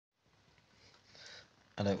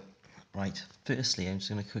Hello. Right, firstly I'm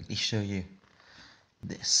just going to quickly show you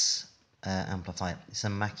this amplifier. It's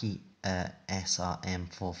a Mackie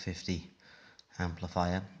SRM450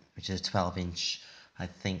 amplifier, which is a 12-inch. I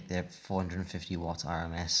think they're 450 watt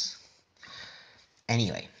RMS.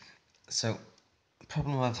 Anyway, so the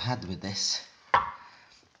problem I've had with this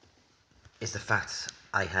is the fact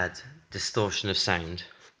I had distortion of sound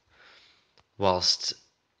whilst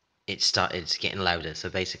it started getting louder. So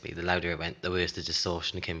basically, the louder it went, the worse the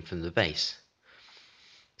distortion came from the bass.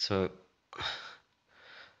 So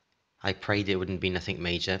I prayed it wouldn't be nothing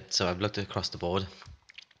major, so I've looked across the board,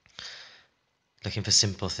 looking for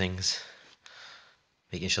simple things,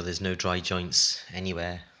 making sure there's no dry joints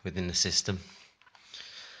anywhere within the system,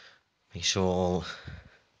 make sure all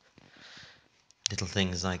little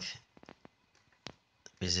things like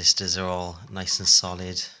resistors are all nice and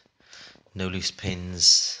solid, no loose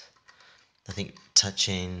pins, nothing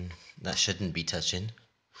touching that shouldn't be touching.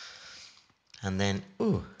 And then,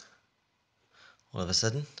 ooh, all of a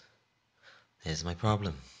sudden, there's my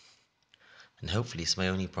problem. And hopefully it's my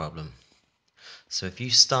only problem. So if you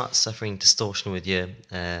start suffering distortion with your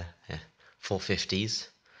 450s,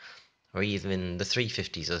 or even the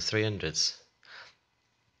 350s or 300s,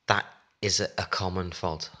 that is a common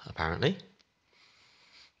fault, apparently.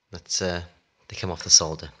 That's they come off the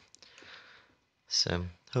solder. So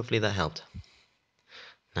hopefully that helped.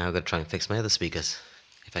 Now I've got to try and fix my other speakers,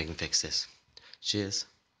 if I can fix this. Cheers.